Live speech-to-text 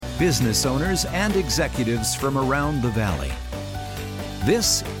business owners and executives from around the Valley.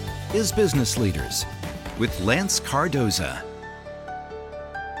 This is Business Leaders with Lance Cardoza.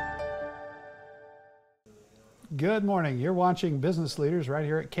 Good morning. You're watching Business Leaders right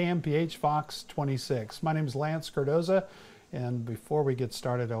here at KMPH Fox 26. My name is Lance Cardoza, and before we get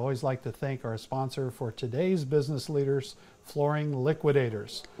started, I always like to thank our sponsor for today's Business Leaders, Flooring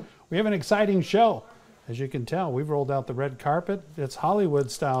Liquidators. We have an exciting show. As you can tell, we've rolled out the red carpet. It's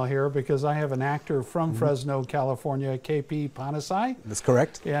Hollywood style here because I have an actor from Fresno, California, Phagnasay. That's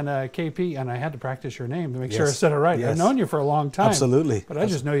correct. And KP, and I had to practice your name to make sure I said it right. Yes. I've known you for a long time. Absolutely. But I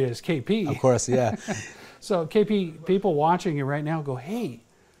just know you as KP. Of course, yeah. So KP, people watching you right now go, hey,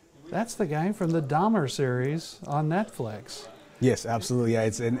 that's the guy from the Dahmer series on Netflix. Yes, absolutely. Yeah,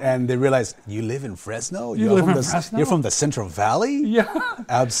 and they realize you live in Fresno. You live in Fresno? You're from the Central Valley. Yeah,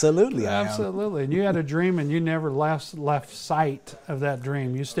 absolutely. Absolutely. And you had a dream, and you never left sight of that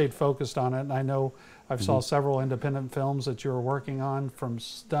dream. You stayed focused on it. And I know I've saw several independent films that you were working on, from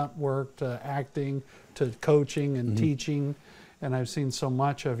stunt work to acting to coaching and teaching. And I've seen so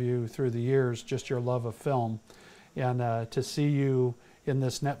much of you through the years, just your love of film. And to see you in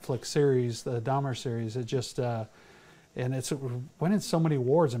this Netflix series, the Dahmer series, it just, and it's winning so many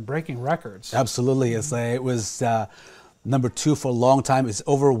awards and breaking records. Absolutely. It was number 2 for a long time. It's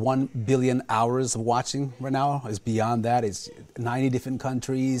over 1 billion hours of watching right now. It's beyond that. It's 90 different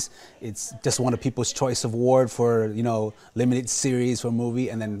countries. It's just won a People's Choice Award for, limited series for a movie.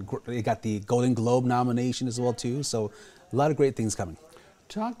 And then it got the Golden Globe nomination as well, too. So a lot of great things coming.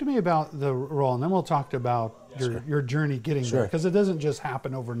 Talk to me about the role, and then we'll talk about your journey getting there, because it doesn't just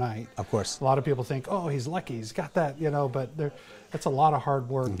happen overnight. Of course. A lot of people think, oh, he's lucky, he's got that, but that's a lot of hard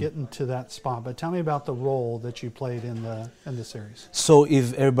work getting to that spot. But tell me about the role that you played in the series. So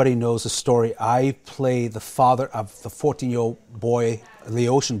if everybody knows the story, I play the father of the 14-year-old boy,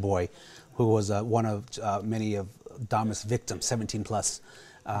 Laotian boy, who was one of many of Dahmer's victims, 17 plus.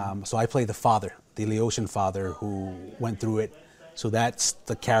 So I play the father, the Laotian father who went through it. So that's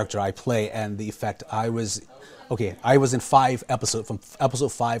the character I play, and the effect. I was in 5 episodes, from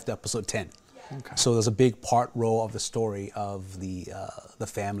episode 5 to episode 10. Okay. So there's a big part role of the story of the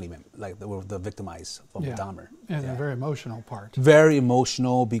family, like the victimized from Dahmer. And a very emotional part. Very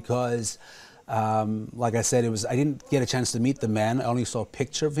emotional because, like I said, I didn't get a chance to meet the man. I only saw a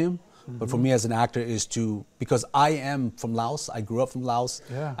picture of him. But for me as an actor because I am from Laos, I grew up from Laos.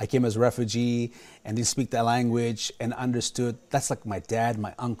 Yeah. I came as a refugee and didn't speak that language and understood. That's like my dad,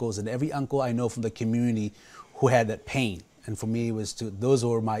 my uncles, and every uncle I know from the community who had that pain. And for me, those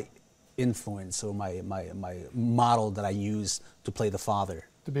were my influence or my model that I used to play the father.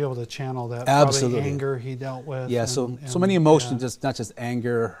 To be able to channel that Absolutely. Probably anger he dealt with. Yeah, so many emotions, just not just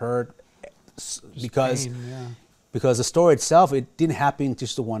anger, hurt, because pain, because the story itself, it didn't happen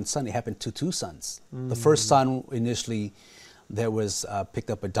just to one son, it happened to 2 sons. The first son initially that was picked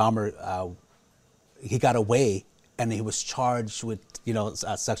up by Dahmer, he got away and he was charged with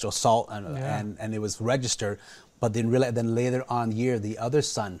sexual assault and it was registered, but then later on the other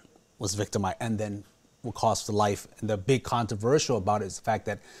son was victimized and then cost the life. And the big controversial about it is the fact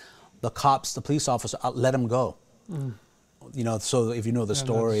that the police officer let him go. So if you know the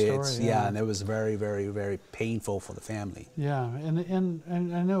story, and it was very, very, very painful for the family. Yeah, and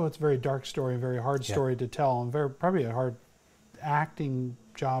I know it's a very dark story, a very hard story to tell, and probably a hard acting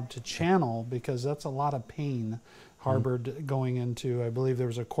job to channel, because that's a lot of pain harbored going into. I believe there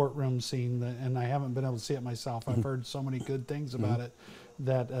was a courtroom scene, and I haven't been able to see it myself. I've heard so many good things about it,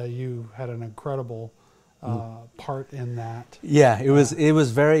 that you had an incredible part in that. Yeah, it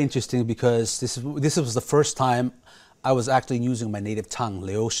was very interesting because this was the first time I was actually using my native tongue,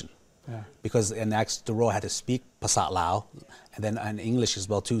 Laotian, because the role had to speak Pasat Lao, and then in English as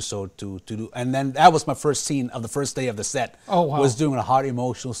well too. So and then that was my first scene of the first day of the set. Oh wow! Was doing a hard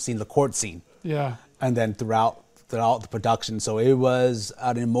emotional scene, the court scene. Yeah. And then throughout the production, so it was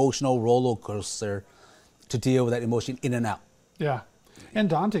an emotional roller coaster to deal with that emotion in and out. Yeah. And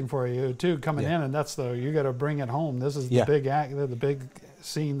daunting for you too, coming in, and you got to bring it home. This is the big act, the big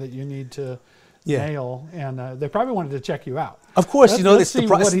scene that you need to nail, and they probably wanted to check you out. Of course, let's see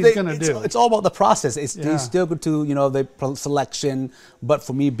what he's going to do. It's all about the process. He's still good to the selection, but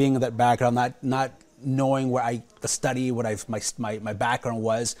for me being in that background, not knowing where the study, what my background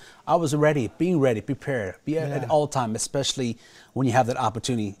was, I was being ready, prepared, at all time, especially when you have that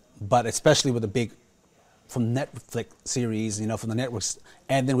opportunity. But especially with a big from Netflix series, from the networks,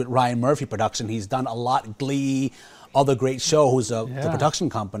 and then with Ryan Murphy production, he's done a lot. Glee, other great shows, the production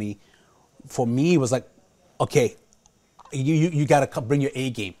company. For me, it was like, okay, you got to bring your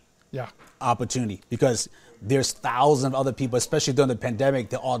A game. Yeah. Opportunity, because there's thousands of other people, especially during the pandemic,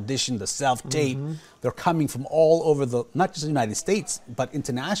 the audition, the self-tape. They're coming from all over not just the United States, but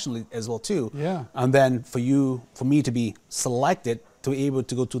internationally as well too. Yeah. And then for me to be selected, to be able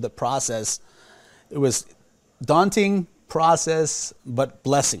to go through the process, it was daunting process, but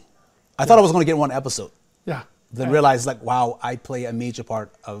blessing. I thought I was going to get one episode. Yeah. Then realized, like, wow, I play a major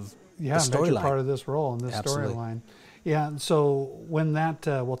part of the storyline. Major part of this role in this storyline. Yeah, and so when that,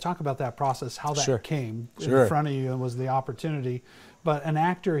 we'll talk about that process, how that came in front of you and was the opportunity. But an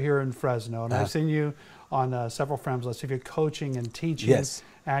actor here in Fresno, and I've seen you on several films. Let's see if you're coaching and teaching,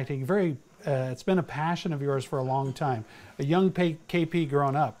 acting. It's been a passion of yours for a long time. A young KP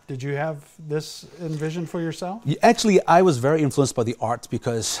growing up, did you have this envisioned for yourself? Actually, I was very influenced by the arts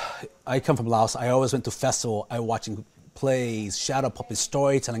because I come from Laos. I always went to festival. I was watching plays, shadow puppet,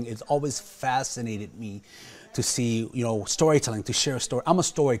 storytelling. It's always fascinated me to see, storytelling, to share a story. I'm a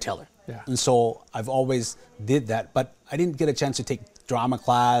storyteller. Yeah. And so I've always did that, but I didn't get a chance to take drama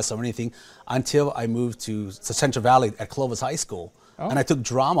class or anything until I moved to the Central Valley at Clovis High School. Oh. And I took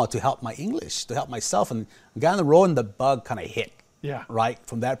drama to help my English, to help myself, and got on the road and the bug kind of hit. Yeah. Right?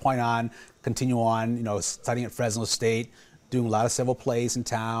 From that point on, continue on, studying at Fresno State, doing a lot of several plays in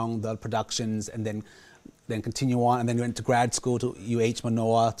town, the productions, and then continue on, and then went to grad school to UH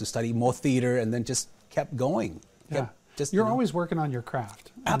Manoa to study more theater, and then just kept going. Yeah. You're always working on your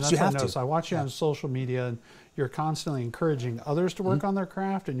craft. Absolutely. So I watch you on social media, and you're constantly encouraging others to work on their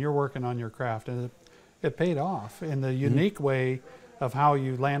craft, and you're working on your craft, and it paid off in the unique way of how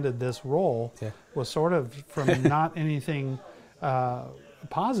you landed this role. Was sort of from not anything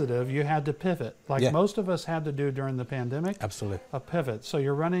positive. You had to pivot, like most of us had to do during the pandemic. Absolutely. A pivot. So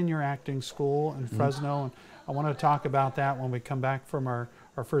you're running your acting school in Fresno, and I want to talk about that when we come back from our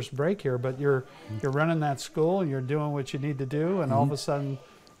first break here. But you're running that school, and you're doing what you need to do, and all of a sudden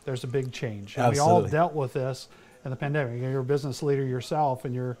there's a big change. And we all dealt with this in the pandemic. You're a business leader yourself,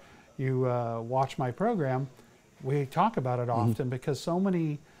 and you watch my program. We talk about it often because so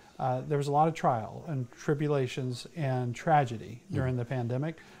many, there was a lot of trial and tribulations and tragedy during the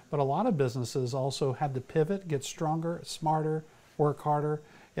pandemic, but a lot of businesses also had to pivot, get stronger, smarter, work harder.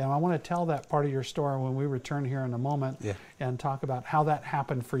 And I want to tell that part of your story when we return here in a moment and talk about how that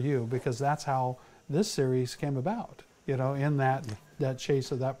happened for you, because that's how this series came about, in that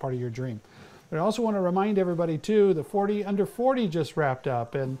chase of that part of your dream. But I also want to remind everybody too, the 40 Under 40 just wrapped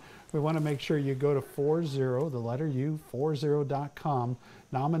up, and we want to make sure you go to 40.com.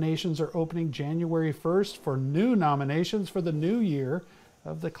 Nominations are opening January 1st for new nominations for the new year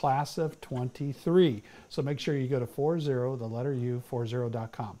of the class of 23. So make sure you go to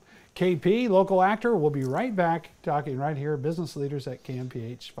 40.com. KP, local actor, we'll be right back talking right here, Business Leaders at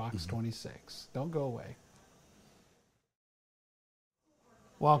KMPH Fox 26. Don't go away.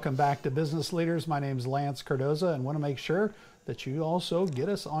 Welcome back to Business Leaders. My name is Lance Cardoza, and want to make sure that you also get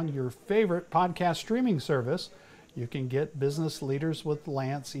us on your favorite podcast streaming service. You can get Business Leaders with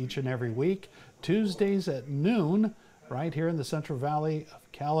Lance each and every week, Tuesdays at noon, right here in the Central Valley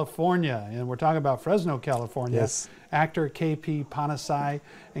of California. And we're talking about Fresno, California. Yes. Actor KP Phagnasay,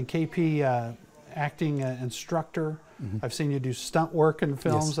 and KP acting instructor. I've seen you do stunt work in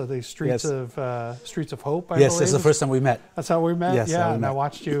films of the Streets of Hope, I believe. That's the first time we met. That's how we met? Yes, and I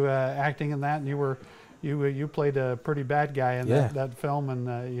watched you acting in that, and you played a pretty bad guy in that film,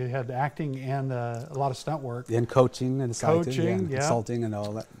 and you had acting and a lot of stunt work. And coaching and consulting and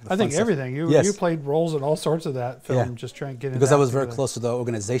all that. I think everything. You played roles in all sorts of that film, just trying to get in. Because I was very close to the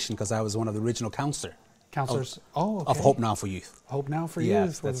organization, because I was one of the original counselors of Hope Now for Youth. Hope Now for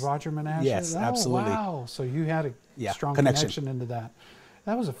Youth with Roger Menashe? Yes, absolutely. Wow. So you had a strong connection into that.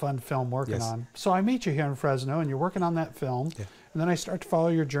 That was a fun film working on. So I meet you here in Fresno, and you're working on that film. And then I start to follow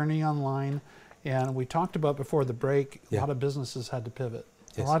your journey online. And we talked about before the break, a lot of businesses had to pivot.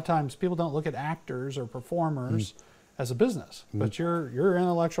 A lot of times people don't look at actors or performers as a business, but your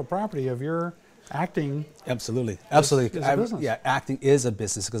intellectual property of your acting. Absolutely. Is a business. Acting is a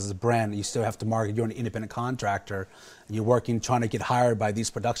business because it's a brand. You still have to market. You're an independent contractor, and you're trying to get hired by these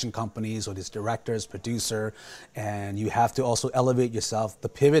production companies or these directors, producer, and you have to also elevate yourself. The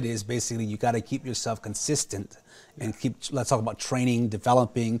pivot is basically you got to keep yourself consistent and let's talk about training,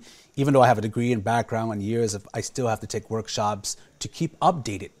 developing. Even though I have a degree and background and years I still have to take workshops to keep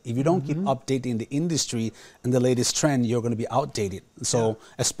updated. If you don't keep updating the industry and the latest trend, you're going to be outdated. So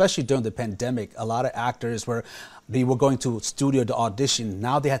especially during the pandemic, a lot of actors they were going to studio to audition.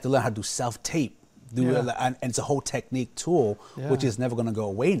 Now they have to learn how to do self-tape. And it's a whole technique tool, which is never going to go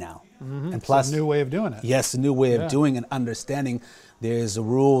away now. And plus, it's a new way of doing it. Yes, a new way of doing and understanding. There's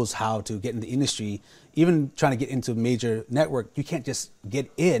rules how to get in the industry. Even trying to get into a major network, you can't just get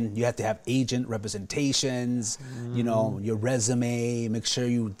in. You have to have agent representations, your resume, make sure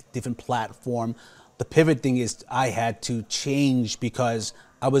you different platform. The pivot thing is I had to change because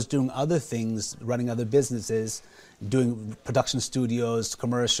I was doing other things, running other businesses, doing production studios,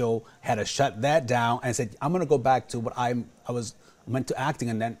 commercial, had to shut that down and said, I'm going to go back to what I was meant to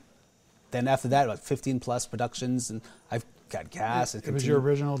acting. And then after that, about 15 plus productions, and I've got cast. It was your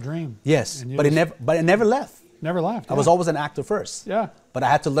original dream. Yes, but it never left. Never left. I was always an actor first. Yeah. But I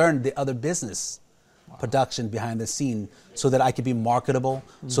had to learn the other business production behind the scene so that I could be marketable.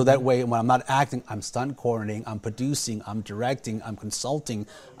 So that way, when I'm not acting, I'm stunt coordinating, I'm producing, I'm directing, I'm consulting,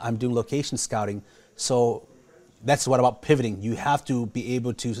 I'm doing location scouting. So that's what about pivoting. You have to be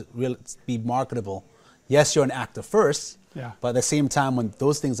able to really be marketable. Yes, you're an actor first, but at the same time, when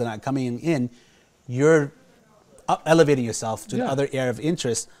those things are not coming in, you're elevating yourself to another area of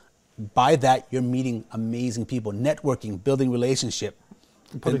interest. By that, you're meeting amazing people, networking, building relationship.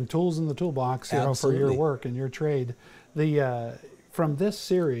 Putting tools in the toolbox, for your work and your trade. From this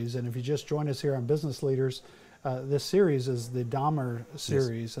series, and if you just joined us here on Business Leaders, this series is the Dahmer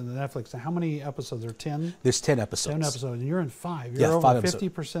series and the Netflix. Now, how many episodes? There are 10? There's 10 episodes. 10 episodes, and you're in 5. You're over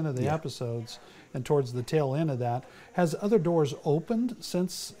 50% of the episodes, and towards the tail end of that. Has other doors opened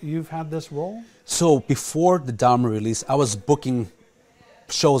since you've had this role? So before the Dahmer release, I was booking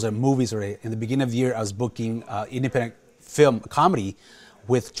shows and movies already. In the beginning of the year, I was booking independent film comedy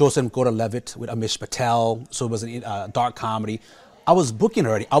with Joseph Gordon-Levitt, with Amish Patel, so it was a dark comedy. I was booking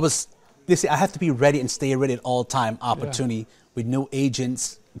already. I have to be ready and stay ready at all time. Opportunity with no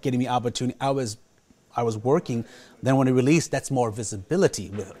agents getting me opportunity. I was working. Then when it released, that's more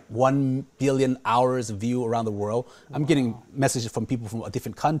visibility with 1 billion hours of view around the world. I'm getting messages from people from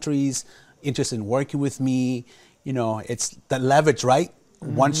different countries interested in working with me. It's that leverage, right?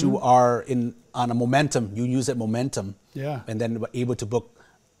 Once you are on a momentum, you use that momentum. Yeah. And then able to book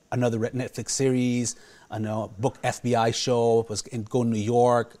another Netflix series, book FBI show, go to New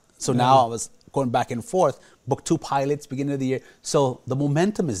York. So now I was going back and forth, booked 2 pilots beginning of the year. So the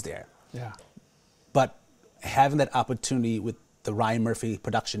momentum is there. Yeah. But having that opportunity with the Ryan Murphy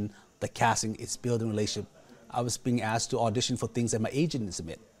production, the casting, it's building a relationship. I was being asked to audition for things that my agent didn't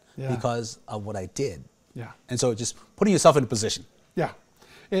submit because of what I did. Yeah. And so just putting yourself in a position. Yeah.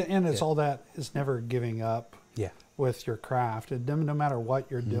 And it's all that is never giving up with your craft. No matter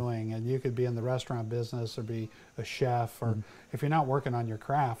what you're doing, and you could be in the restaurant business or be a chef, or if you're not working on your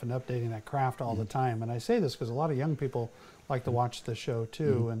craft and updating that craft all the time. And I say this because a lot of young people like to watch the show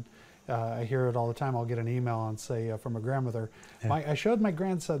too. And I hear it all the time. I'll get an email and say from a grandmother, I showed my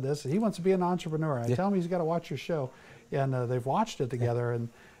grandson this. He wants to be an entrepreneur. I tell him he's got to watch your show. And they've watched it together. And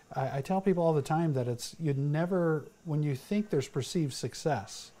I tell people all the time that when you think there's perceived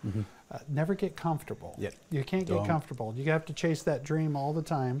success, never get comfortable. You can't get comfortable. You have to chase that dream all the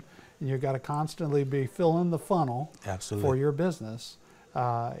time, and you've got to constantly be filling the funnel for your business.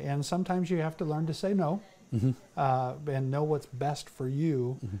 And sometimes you have to learn to say no, and know what's best for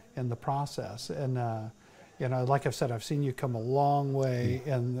you in the process. And like I've said, I've seen you come a long way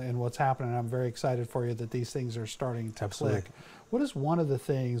in what's happening. I'm very excited for you that these things are starting to click. What is one of the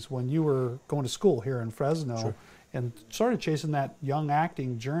things when you were going to school here in Fresno and sort of chasing that young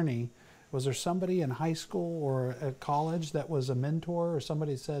acting journey, was there somebody in high school or at college that was a mentor, or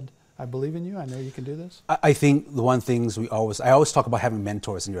somebody said, I believe in you, I know you can do this? I think the one things I always talk about having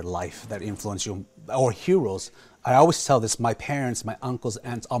mentors in your life that influence you, or heroes. I always tell this, my parents, my uncles,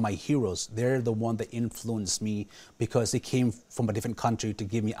 aunts are my heroes. They're the one that influenced me because they came from a different country to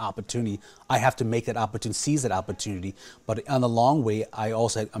give me opportunity. I have to make that opportunity, seize that opportunity. But on the long way, I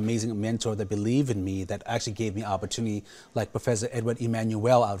also had an amazing mentor that believed in me, that actually gave me opportunity, like Professor Edward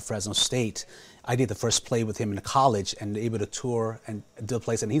Emanuel out of Fresno State. I did the first play with him in college and able to tour and do a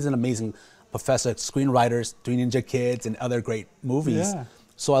place. And he's an amazing professor, screenwriters, Three Ninja Kids and other great movies. Yeah.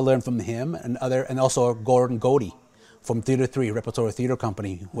 So I learned from him and also Gordon Godey from Theater 3, Repertory Theater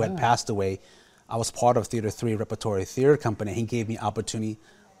Company, who had passed away. I was part of Theater 3, Repertory Theater Company. He gave me opportunity.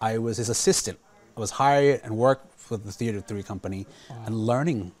 I was his assistant. I was hired and worked for the Theater 3 Company and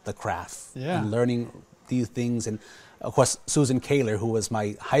learning the craft and learning these things. And of course, Susan Kaler, who was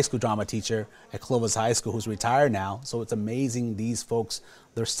my high school drama teacher at Clovis High School, who's retired now. So it's amazing. These folks,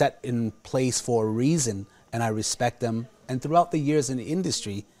 they're set in place for a reason, and I respect them. And throughout the years in the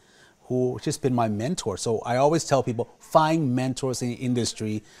industry, who just been my mentor. So I always tell people, find mentors in the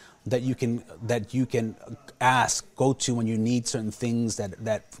industry that you can go to when you need certain things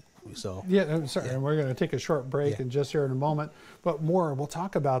that So yeah, I'm sorry, and we're going to take a short break in just here in a moment. But more, we'll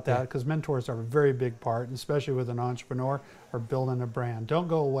talk about that because mentors are a very big part, especially with an entrepreneur or building a brand. Don't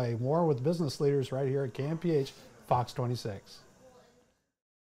go away. More with business leaders right here at KMPH Fox 26.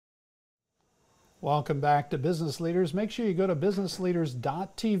 Welcome back to Business Leaders. Make sure you go to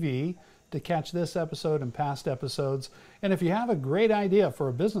businessleaders.tv to catch this episode and past episodes. And if you have a great idea for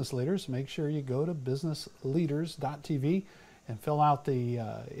a business leaders, make sure you go to businessleaders.tv and fill out the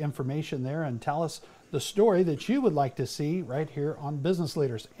information there and tell us the story that you would like to see right here on Business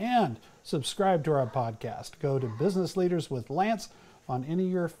Leaders. And subscribe to our podcast. Go to Business Leaders with Lance on any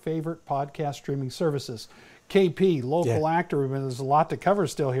of your favorite podcast streaming services. KP, local actor. There's a lot to cover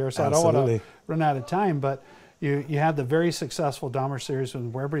still here, so I don't want to run out of time. But you had the very successful Dahmer series,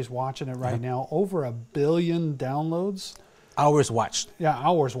 and where everybody's watching it right now. Over 1 billion downloads. Hours watched. Yeah,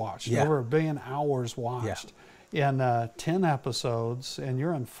 hours watched. Yeah. Over 1 billion hours watched. In 10 episodes, and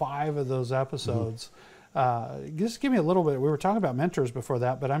you're in 5 of those episodes. Just give me a little bit. We were talking about mentors before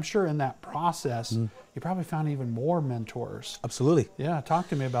that, but I'm sure in that process, you probably found even more mentors. Absolutely. Yeah, talk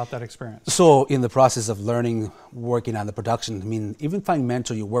to me about that experience. So in the process of learning, working on the production, I mean, even finding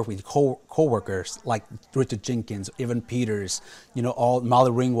mentor, you work with co-workers like Richard Jenkins, Evan Peters, you know, all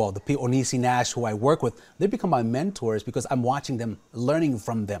Molly Ringwald, the people, Onisi Nash, who I work with, they become my mentors because I'm watching them, learning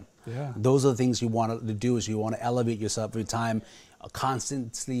from them. Yeah. Those are the things you want to do, is you want to elevate yourself every time,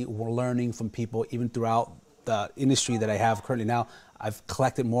 constantly learning from people, even throughout the industry that I have currently now. I've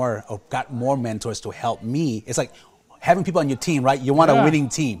collected more, or got more mentors to help me. It's like having people on your team, right? You want a winning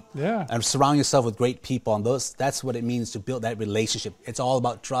team. Yeah. And surround yourself with great people. And that's what it means to build that relationship. It's all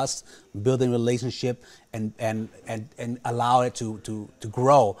about trust, building a relationship, and allow it to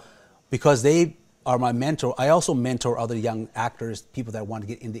grow. Because they are my mentor. I also mentor other young actors, people that want to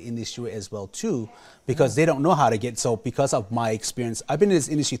get in the industry as well too, because they don't know how to get. So because of my experience, I've been in this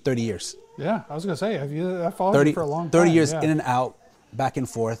industry 30 years. Yeah, I was going to say, I've followed you for a long time. 30 years in and out, back and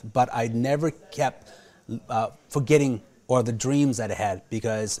forth, but I never kept forgetting or the dreams that I had,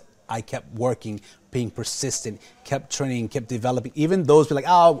 because I kept working, being persistent, kept training, kept developing. Even those were like,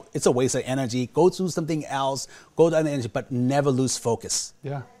 oh, it's a waste of energy, go do something else, go to other energy, but never lose focus.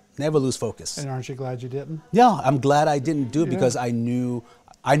 Yeah. Never lose focus. And aren't you glad you didn't? Yeah, I'm glad I didn't do it because I knew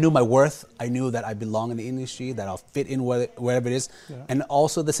my worth. I knew that I belong in the industry, that I'll fit in wherever it is. Yeah. And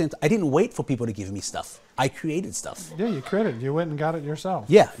also at the same time, I didn't wait for people to give me stuff. I created stuff. Yeah, you created. You went and got it yourself.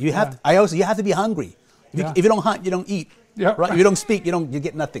 Yeah, you have. You have to be hungry. If you don't hunt, you don't eat. Yeah. Right. If you don't speak, you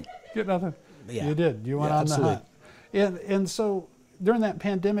get nothing. Get nothing. Yeah. You did. You went on the hunt. And so during that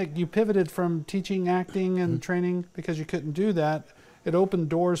pandemic, you pivoted from teaching acting and training because you couldn't do that. It opened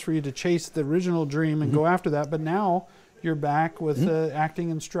doors for you to chase the original dream and go after that. But now you're back with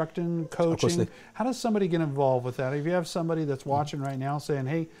acting, instructing, coaching. How does somebody get involved with that? If you have somebody that's watching right now saying,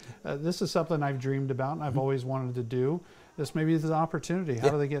 hey, this is something I've dreamed about and I've always wanted to do, this maybe is an opportunity. How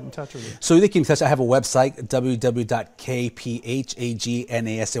do they get in touch with you? So they can touch. I have a website,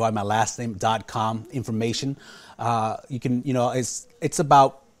 www.kphagnasay, my last name.com. Information. You can, it's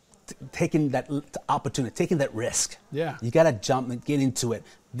about taking that opportunity, taking that risk. Yeah. You got to jump and get into it.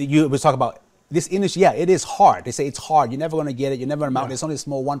 You was talking about this industry. Yeah, it is hard. They say it's hard. You're never going to get it. You're never going to mount. There's only a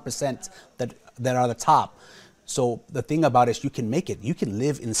small 1% that are the top. So the thing about it is you can make it. You can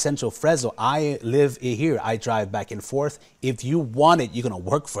live in Central Fresno. I live here. I drive back and forth. If you want it, you're going to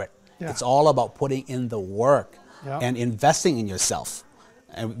work for it. Yeah. It's all about putting in the work and investing in yourself.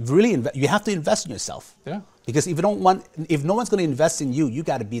 And really, you have to invest in yourself. Yeah. Because if no one's going to invest in you, you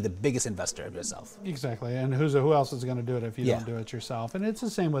got to be the biggest investor of yourself. Exactly. And who else is going to do it if you don't do it yourself? And it's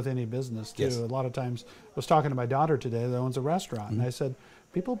the same with any business too. Yes. A lot of times, I was talking to my daughter today that owns a restaurant, and I said,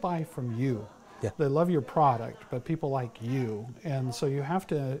 people buy from you. Yeah. They love your product, but people like you. And so you have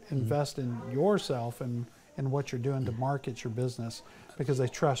to invest in yourself and what you're doing to market your business, because they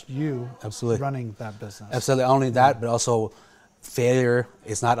trust you running that business. Absolutely. Not only that, but also failure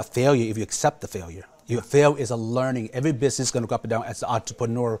is not a failure if you accept the failure. Your fail is a learning. Every business is going to go up and down. As an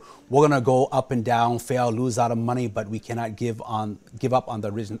entrepreneur, we're going to go up and down, fail, lose out of money, but we cannot give up on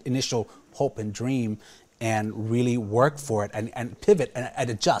the initial hope and dream, and really work for it and pivot and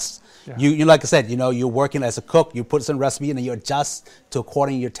adjust. Yeah. You like I said, you're working as a cook. You put some recipe and you adjust to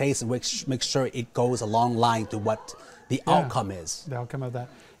according to your taste and make sure it goes along line to what the outcome is. The outcome of that.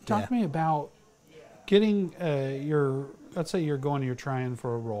 Talk to me about getting let's say you're trying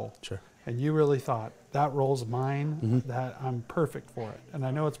for a role. Sure. And you really thought, that role's mine, that I'm perfect for it. And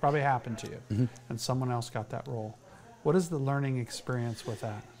I know it's probably happened to you, and someone else got that role. What is the learning experience with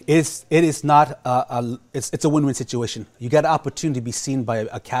that? It is not it's a win-win situation. You get an opportunity to be seen by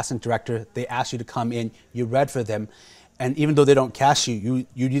a casting director. They ask you to come in. You read for them, And even though they don't cash you,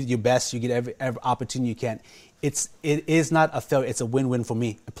 you did your best. You get every opportunity you can. It is not a failure. It's a win-win for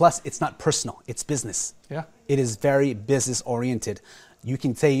me. Plus, it's not personal. It's business. Yeah. It is very business oriented. You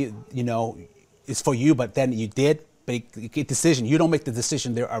can say, it's for you, but then you did. But you get decision. You don't make the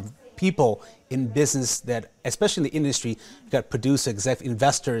decision. There are people in business that, especially in the industry, you got producer, exec,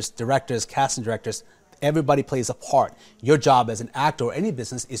 investors, directors, casting directors. Everybody plays a part. Your job as an actor or any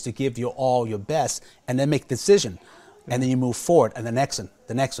business is to give you all your best and then make the decision. And then you move forward, and the next one,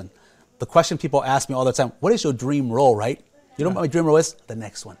 the next one. The question people ask me all the time, what is your dream role, right? You know what my dream role is? The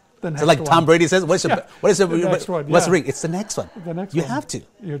next one. So like Tom Brady says, what is the next one? What's the ring? It's the next one. The next you one. have to.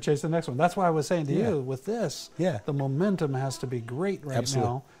 You're chasing the next one. That's why I was saying to you, with this, the momentum has to be great right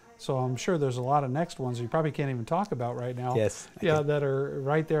now. So I'm sure there's a lot of next ones you probably can't even talk about right now. Yes. That are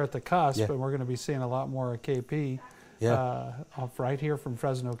right there at the cusp, and we're going to be seeing a lot more of KP. Off right here from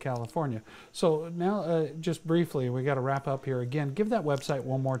Fresno, California. So now, just briefly, we got to wrap up here. Again, give that website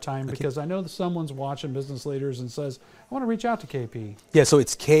one more time, because I know that someone's watching Business Leaders and says, I want to reach out to KP. Yeah, so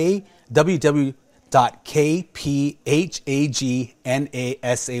it's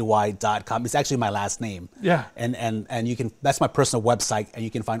www.kphagnasay.com. It's actually my last name. Yeah. And you can, that's my personal website, and you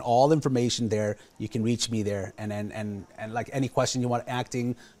can find all the information there. You can reach me there. And like any question you want,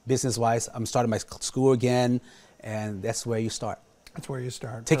 acting, business-wise, I'm starting my school again. And that's where you start. That's where you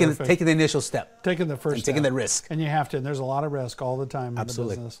start. Taking the initial step. Taking the first step. Taking the risk. And you have to. And there's a lot of risk all the time in the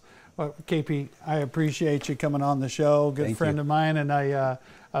business. Well, KP, I appreciate you coming on the show. Good friend of mine. And I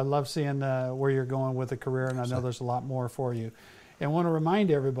love seeing where you're going with the career. And I know there's a lot more for you. And I want to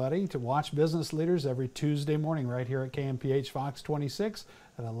remind everybody to watch Business Leaders every Tuesday morning right here at KMPH Fox 26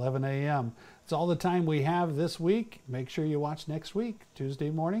 at 11 a.m. It's all the time we have this week. Make sure you watch next week,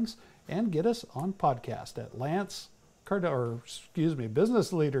 Tuesday mornings. And get us on podcast at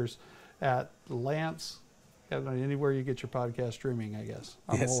Business Leaders at Lance, anywhere you get your podcast streaming, I guess.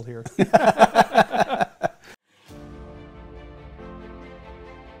 I'm old here.